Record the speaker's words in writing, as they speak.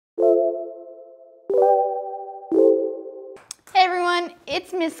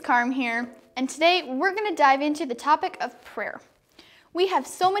it's Miss Carm here, and today we're going to dive into the topic of prayer. We have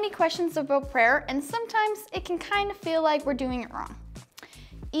so many questions about prayer, and sometimes it can kind of feel like we're doing it wrong.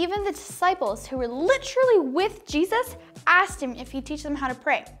 Even the disciples who were literally with Jesus asked him if he'd teach them how to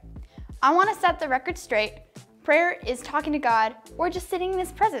pray. I want to set the record straight. Prayer is talking to God or just sitting in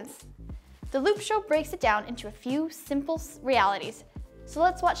his presence. The Loop Show breaks it down into a few simple realities. So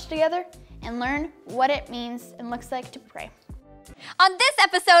let's watch together and learn what it means and looks like to pray. On this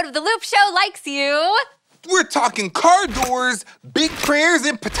episode of The Loop Show Likes You, we're talking car doors, big prayers,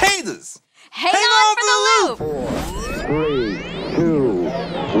 and potatoes. Hang on for the loop. 4, 3, 2,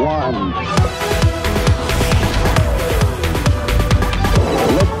 1.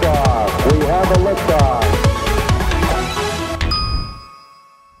 Liftoff. We have a liftoff.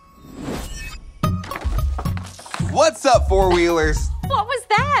 What's up, four-wheelers? What was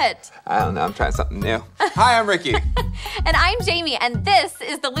that? I don't know, I'm trying something new. Hi, I'm Ricky. And I'm Jamie, and this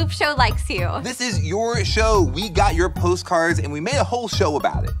is The Loop Show Likes You. This is your show. We got your postcards, and we made a whole show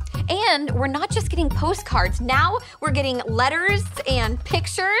about it. And we're not just getting postcards. Now we're getting letters and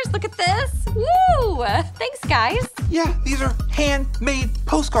pictures. Look at this. Woo! Thanks, guys. Yeah, these are handmade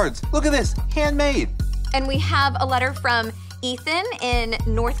postcards. Look at this, handmade. And we have a letter from Ethan in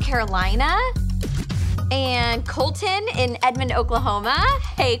North Carolina. And Colton in Edmond, Oklahoma.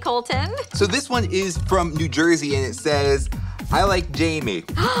 Hey, Colton. So this one is from New Jersey, and it says, I like Jamie.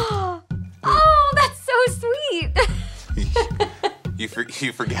 Oh, that's so sweet. You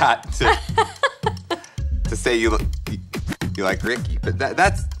forgot to say you like Ricky, but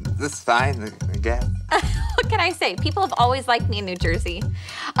that's fine, I guess. What can I say? People have always liked me in New Jersey.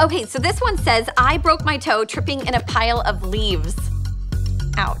 Okay, so this one says, I broke my toe tripping in a pile of leaves.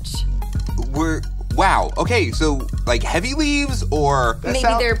 Ouch. Wow, okay, so like heavy leaves or? Maybe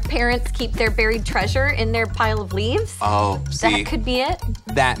their parents keep their buried treasure in their pile of leaves? Oh, see. That could be it.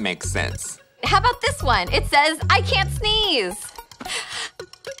 That makes sense. How about this one? It says, I can't sneeze.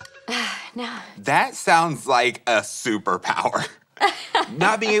 No. That sounds like a superpower.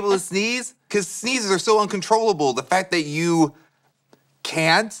 Not being able to sneeze, because sneezes are so uncontrollable. The fact that you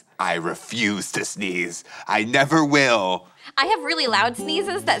can't, I refuse to sneeze. I never will. I have really loud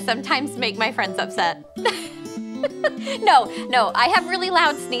sneezes that sometimes make my friends upset. No, I have really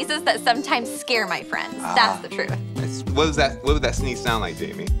loud sneezes that sometimes scare my friends. That's the truth. What would that sneeze sound like,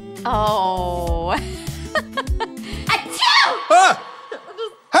 Jamie? Oh. Achoo! Ah!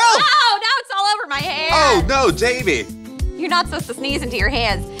 Help! Oh, now it's all over my hair. Oh, no, Jamie. You're not supposed to sneeze into your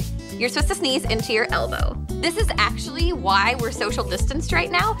hands. You're supposed to sneeze into your elbow. This is actually why we're social distanced right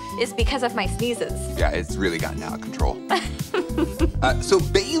now, is because of my sneezes. Yeah, it's really gotten out of control. So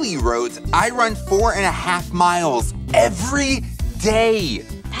Bailey wrote, I run 4.5 miles every day.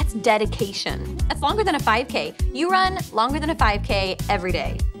 That's dedication. That's longer than a 5K. You run longer than a 5K every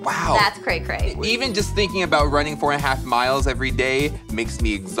day. Wow. That's cray-cray. Even just thinking about running 4.5 miles every day makes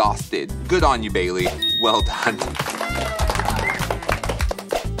me exhausted. Good on you, Bailey. Well done.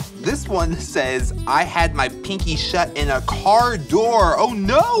 This one says, I had my pinky shut in a car door. Oh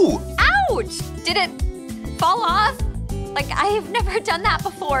no! Ouch! Did it fall off? Like, I have never done that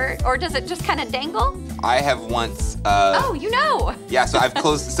before. Or does it just kind of dangle? I have once, oh, you know. Yeah, so I've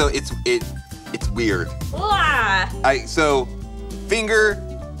closed, so it's weird. So, finger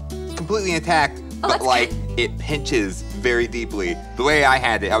completely intact, but like, it pinches very deeply. The way I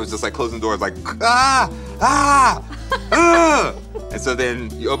had it, I was just like closing doors like, And so then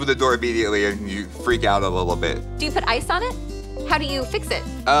you open the door immediately and you freak out a little bit. Do you put ice on it? How do you fix it?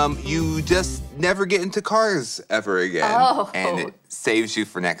 You just never get into cars ever again. Oh. And it saves you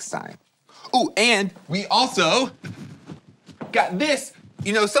for next time. Oh, and we also got this.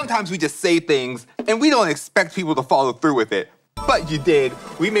 You know, sometimes we just say things and we don't expect people to follow through with it. But you did.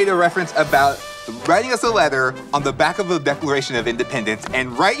 We made a reference about writing us a letter on the back of the Declaration of Independence.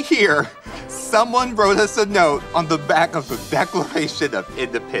 And right here, someone wrote us a note on the back of the Declaration of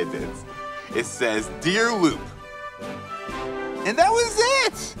Independence. It says, Dear Loop. And that was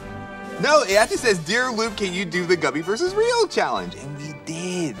it. No, it actually says, Dear Loop, can you do the Gummy vs. Rio challenge? And we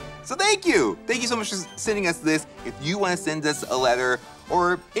did. So thank you. Thank you so much for sending us this. If you want to send us a letter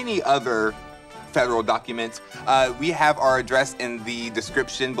or any other federal documents, we have our address in the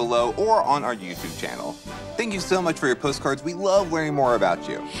description below or on our YouTube channel. Thank you so much for your postcards. We love learning more about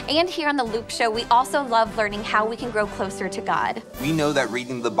you. And here on The Loop Show, we also love learning how we can grow closer to God. We know that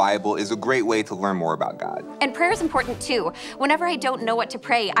reading the Bible is a great way to learn more about God. And prayer is important too. Whenever I don't know what to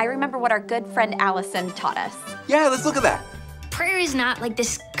pray, I remember what our good friend Allison taught us. Yeah, let's look at that. Prayer is not like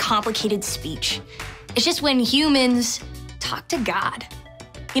this complicated speech. It's just when humans talk to God.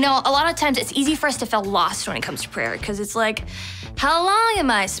 You know, a lot of times it's easy for us to feel lost when it comes to prayer because it's like, How long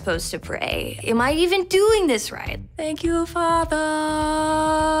am I supposed to pray? Am I even doing this right? Thank you, Father.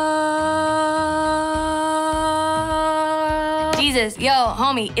 Jesus, yo,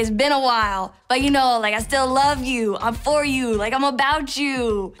 homie, it's been a while, but you know, like I still love you. I'm for you, like I'm about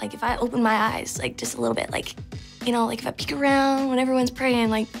you. Like if I open my eyes, like just a little bit, like, you know, like if I peek around when everyone's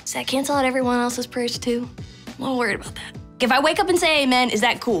praying, like does that cancel out everyone else's prayers too? I'm a little worried about that. If I wake up and say amen, is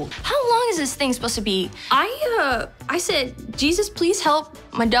that cool? How long is this thing supposed to be? I said, Jesus, please help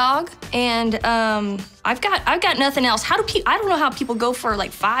my dog, and I've got nothing else. How do I don't know how people go for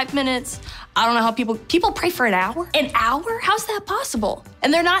like 5 minutes. I don't know how people pray for an hour? An hour? How's that possible?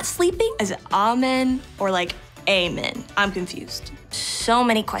 And they're not sleeping? Is it amen or like amen? I'm confused. So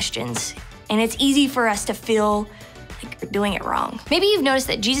many questions, and it's easy for us to feel like we're doing it wrong. Maybe you've noticed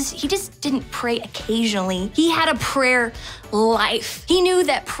that Jesus, he just didn't pray occasionally. He had a prayer life. He knew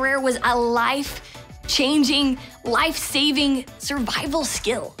that prayer was a life-changing, life-saving survival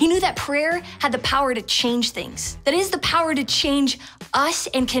skill. He knew that prayer had the power to change things. That is the power to change us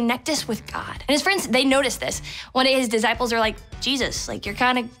and connect us with God. And his friends, they noticed this. One day his disciples are like, Jesus, like you're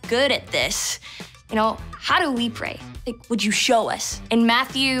kind of good at this. You know, how do we pray? Like, would you show us? In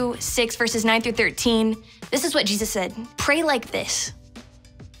Matthew 6, verses 9 through 13, this is what Jesus said. Pray like this.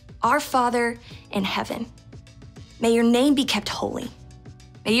 Our Father in heaven, may your name be kept holy.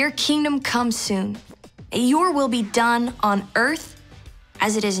 May your kingdom come soon. May your will be done on earth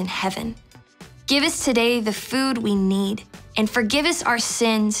as it is in heaven. Give us today the food we need, and forgive us our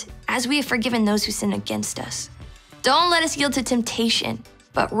sins as we have forgiven those who sin against us. Don't let us yield to temptation,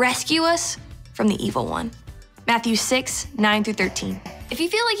 but rescue us from the evil one. Matthew 6, 9 through 13. If you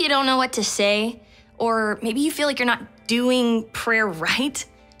feel like you don't know what to say, or maybe you feel like you're not doing prayer right,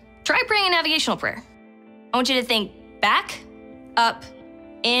 try praying a navigational prayer. I want you to think back, up,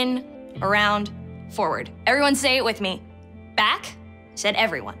 in, around, forward. Everyone say it with me. Back, I said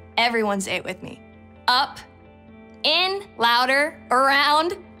everyone. Everyone say it with me. Up, in, louder,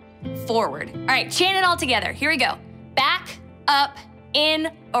 around, forward. All right, chant it all together. Here we go. Back, up,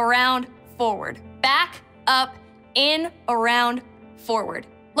 in, around, forward. Back, up, in, around, forward.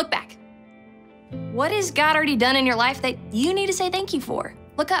 Look back. What has God already done in your life that you need to say thank you for?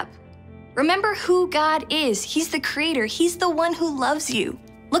 Look up. Remember who God is. He's the creator. He's the one who loves you.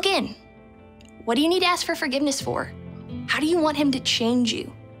 Look in. What do you need to ask for forgiveness for? How do you want him to change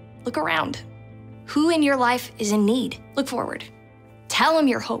you? Look around. Who in your life is in need? Look forward. Tell him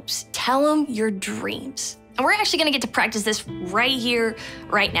your hopes. Tell him your dreams. And we're actually gonna get to practice this right here,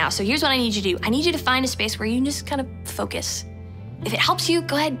 right now. So here's what I need you to do. I need you to find a space where you can just kind of focus. If it helps you,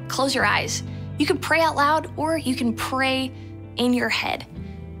 go ahead, close your eyes. You can pray out loud or you can pray in your head.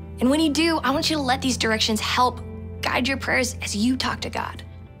 And when you do, I want you to let these directions help guide your prayers as you talk to God.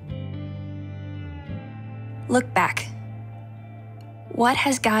 Look back. What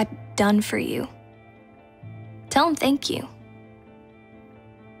has God done for you? Tell him thank you.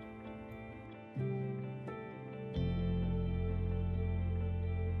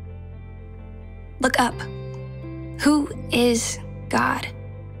 Look up. Who is God?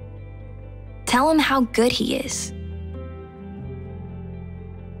 Tell him how good he is.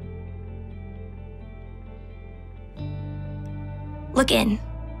 Look in.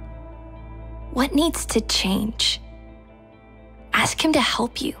 What needs to change? Ask him to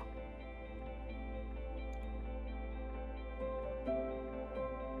help you.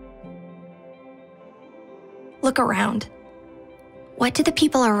 Look around. What do the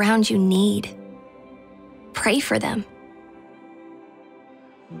people around you need? Pray for them.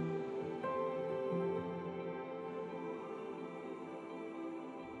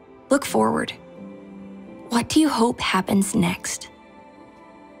 Look forward. What do you hope happens next?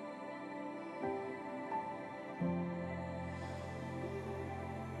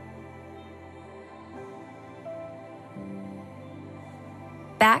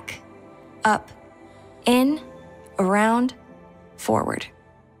 Back, up, in, around, forward.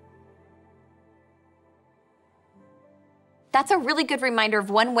 That's a really good reminder of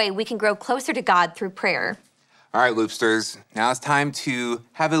one way we can grow closer to God through prayer. All right, Loopsters, now it's time to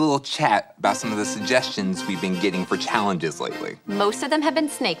have a little chat about some of the suggestions we've been getting for challenges lately. Most of them have been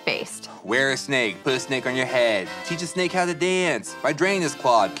snake-based. Wear a snake, put a snake on your head, teach a snake how to dance. If I drain this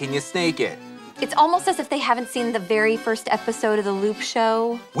clog, can you snake it? It's almost as if they haven't seen the very first episode of The Loop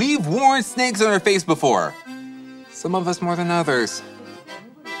Show. We've worn snakes on our face before. Some of us more than others.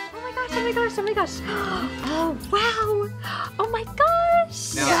 Oh my gosh, oh my gosh, oh my gosh. Oh, wow. Oh my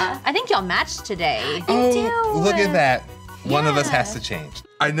gosh. Yeah. I think y'all matched today. Oh, look at that. One of us Yeah. has to change.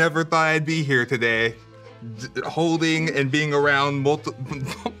 I never thought I'd be here today, holding and being around multiple.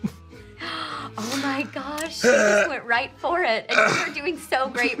 Oh my gosh, she just went right for it. And you were doing so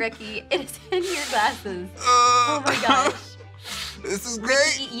great, Ricky. It is in your glasses. Oh my gosh. This is great.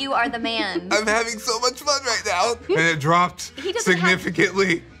 Ricky, you are the man. I'm having so much fun right now. And it dropped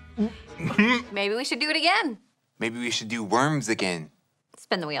significantly. Maybe we should do it again. Maybe we should do worms again.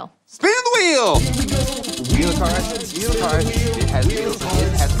 Spin the wheel. Spin the wheel! Wheel cards, wheel cards. It has wheels,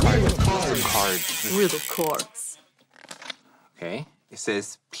 it has cards. Cards. Wheel of course. Okay. It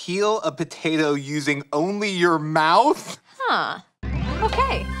says, peel a potato using only your mouth. Huh.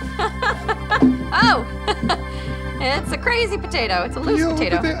 Okay. Oh. It's a crazy potato. It's a loose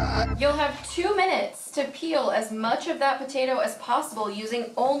potato. You'll have 2 minutes to peel as much of that potato as possible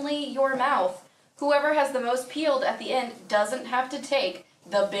using only your mouth. Whoever has the most peeled at the end doesn't have to take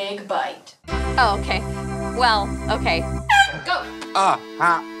the big bite. Oh, okay. Well, okay. Go.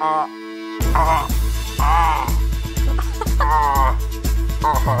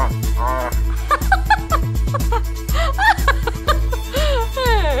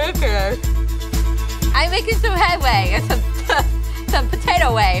 Okay. I'm making some headway. Some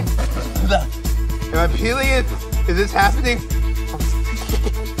potato way. Am I peeling it? Is this happening?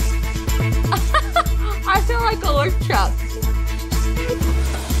 I feel like a lord truck.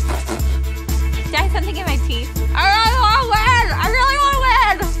 Did I have something in my teeth? I really want to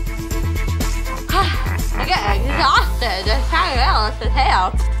win! I get exhausted just trying to balance the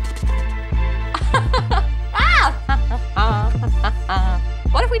tail.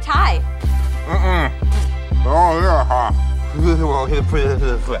 What if we tie? Oh, yeah.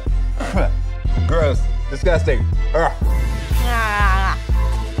 Gross. Disgusting.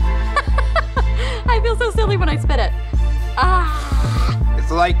 I feel so silly when I spit it.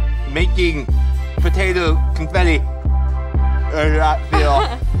 It's like making potato confetti. Does not feel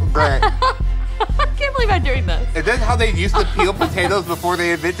great. I can't believe I'm doing this. Is that how they used to peel potatoes before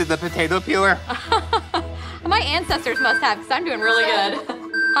they invented the potato peeler? My ancestors must have, because I'm doing really good.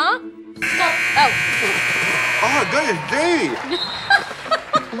 Huh? Stop. Oh. Oh, goodness gee.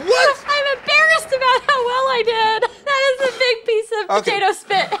 What? I'm embarrassed about how well I did. That is a big piece of potato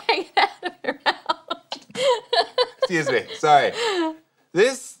spit hanging out of your mouth. Excuse me. Sorry.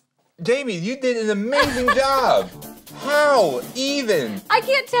 Jamie, you did an amazing job. How even? I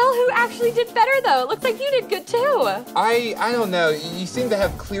can't tell who actually did better, though. It looks like you did good, too. I don't know. You seem to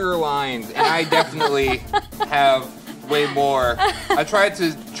have clearer lines, and I definitely have way more. I tried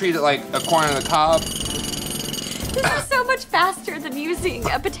to treat it like a corn on the cob. This is so much faster than using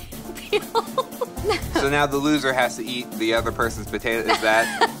a potato peel. So now the loser has to eat the other person's potato. Is that?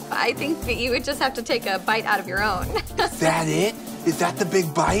 I think that you would just have to take a bite out of your own. Is that it? Is that the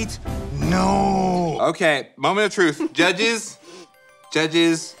big bite? No. Okay, moment of truth. Judges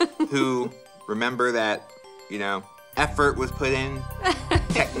who remember that, effort was put in,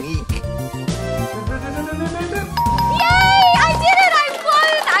 technique. Yay! I did it! I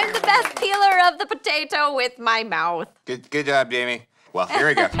won! I'm the best peeler of the potato with my mouth. Good job, Jamie. Well, here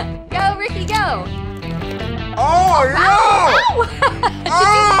we go. Go, Ricky, go. Oh, no!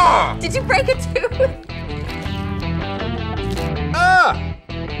 Ow! Did you break a tooth?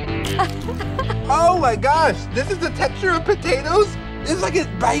 Oh my gosh, this is the texture of potatoes? It's like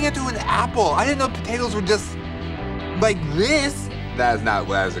biting into an apple. I didn't know potatoes were just like this. That is not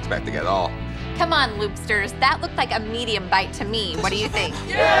what I was expecting at all. Come on, Loopsters. That looked like a medium bite to me. What do you think?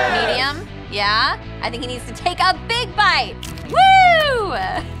 Yeah. Medium? Yeah? I think he needs to take a big bite. Woo!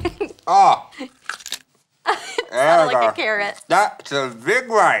 Oh. It sounded like a carrot. That's a big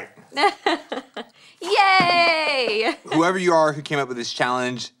bite. Yay! Whoever you are who came up with this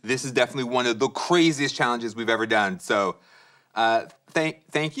challenge, this is definitely one of the craziest challenges we've ever done. So,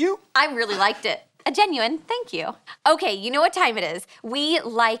 thank you. I really liked it. A genuine thank you. Okay, you know what time it is. We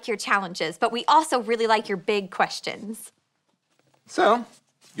like your challenges, but we also really like your big questions. So,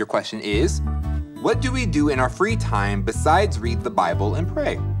 your question is, what do we do in our free time besides read the Bible and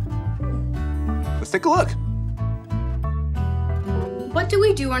pray? Let's take a look. What do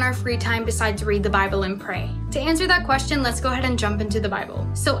we do in our free time besides read the Bible and pray? To answer that question, let's go ahead and jump into the Bible.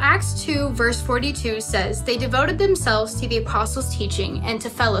 So Acts 2 verse 42 says, they devoted themselves to the apostles' teaching and to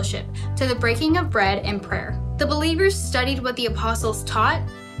fellowship, to the breaking of bread and prayer. The believers studied what the apostles taught,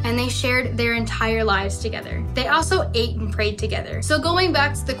 and they shared their entire lives together. They also ate and prayed together. So going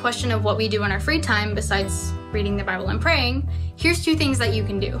back to the question of what we do in our free time besides reading the Bible and praying, here's 2 things that you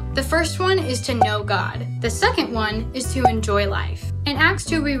can do. The first one is to know God. The second one is to enjoy life. In Acts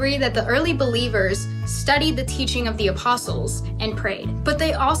 2, we read that the early believers studied the teaching of the apostles and prayed, but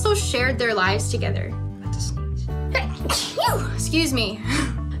they also shared their lives together. Excuse me.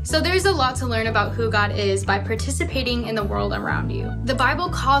 So there's a lot to learn about who God is by participating in the world around you. The Bible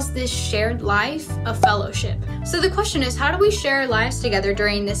calls this shared life a fellowship. So the question is, how do we share our lives together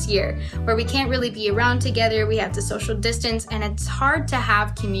during this year where we can't really be around together, we have to social distance, and it's hard to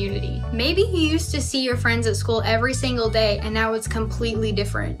have community? Maybe you used to see your friends at school every single day and now it's completely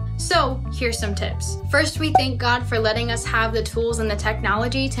different. So here's some tips. First, we thank God for letting us have the tools and the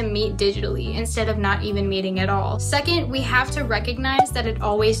technology to meet digitally instead of not even meeting at all. Second, we have to recognize that it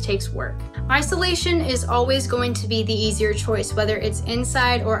always takes work. Isolation is always going to be the easier choice, whether it's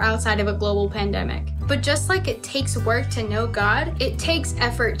inside or outside of a global pandemic. But just like it takes work to know God, it takes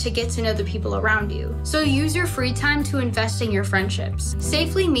effort to get to know the people around you. So use your free time to invest in your friendships.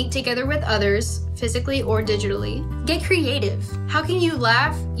 Safely meet together with others, physically or digitally. Get creative. How can you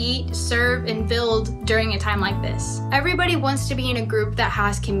laugh, eat, serve, and build during a time like this? Everybody wants to be in a group that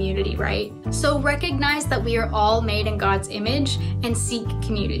has community, right? So recognize that we are all made in God's image and seek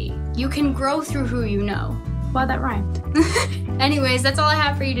community. You can grow through who you know. Wow, that rhymed. Anyways, that's all I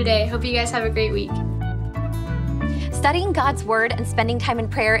have for you today. Hope you guys have a great week. Studying God's Word and spending time in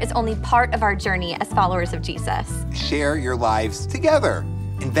prayer is only part of our journey as followers of Jesus. Share your lives together.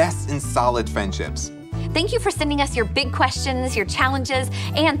 Invest in solid friendships. Thank you for sending us your big questions, your challenges,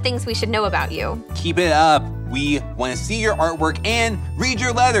 and things we should know about you. Keep it up. We want to see your artwork and read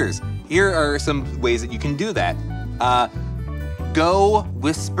your letters. Here are some ways that you can do that. Go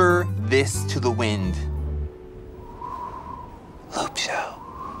whisper this to the wind. Loop Show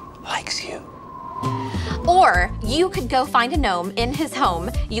likes you. Or you could go find a gnome in his home.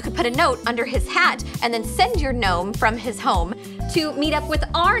 You could put a note under his hat and then send your gnome from his home to meet up with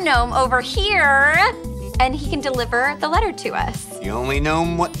our gnome over here, and he can deliver the letter to us. You only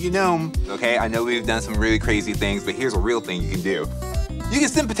gnome what you gnome. Okay, I know we've done some really crazy things, but here's a real thing you can do. You can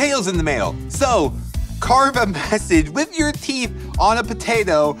send potatoes in the mail. So carve a message with your teeth on a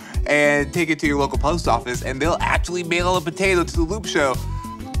potato and take it to your local post office, and they'll actually mail a potato to the Loop Show.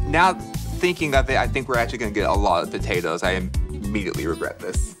 Now, thinking of it, I think we're actually gonna get a lot of potatoes. I immediately regret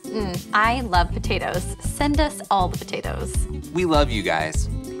this. I love potatoes. Send us all the potatoes. We love you guys.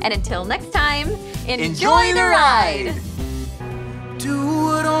 And until next time, enjoy the ride. Do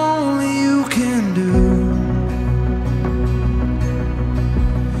what only you can do.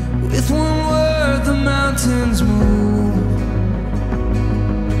 With one word, the mountains move.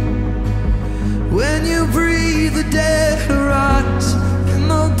 When you breathe, the dead arise, and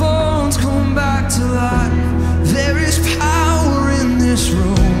the bones come back to life. There is power in this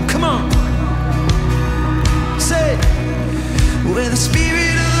room. Come on. Say it. Where the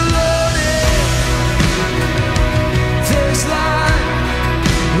Spirit of the Lord is, there's life.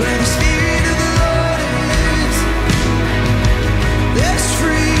 Where the Spirit of the Lord is, there's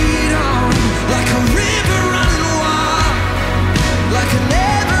freedom. Like a river running wild, like a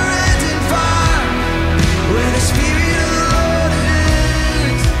never-ending fire. Where the Spirit of the Lord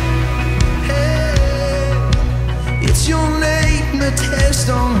is, hey, it's your name, the test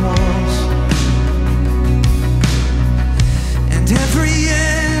on walls, and every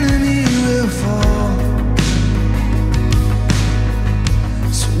enemy will fall.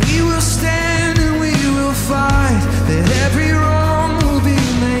 So we will stand and we will fight, that every wrong will be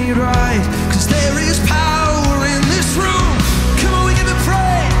made right. 'Cause there is power in this room. Come on, we give it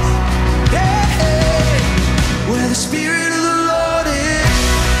praise. Hey, hey. Where the Spirit of the Lord is,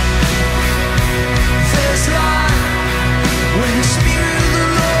 there's life. Where the Spirit of the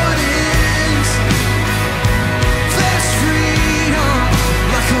Lord is, there's freedom.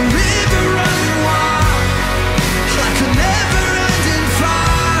 Like a river running wild, like a never-ending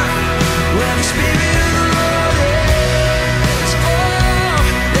fire. Where the Spirit of the Lord is, oh,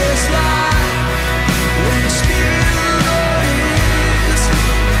 there's life. Where the Spirit of the Lord is,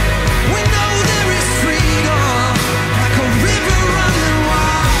 we know there is freedom. Like a river running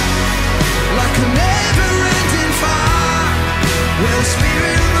wild, like a never-ending fire. Where the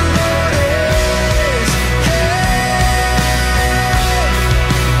Spirit of the Lord is, hey.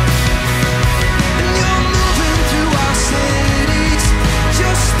 And you're moving through our cities.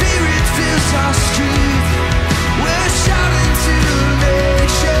 Your Spirit fills our streets.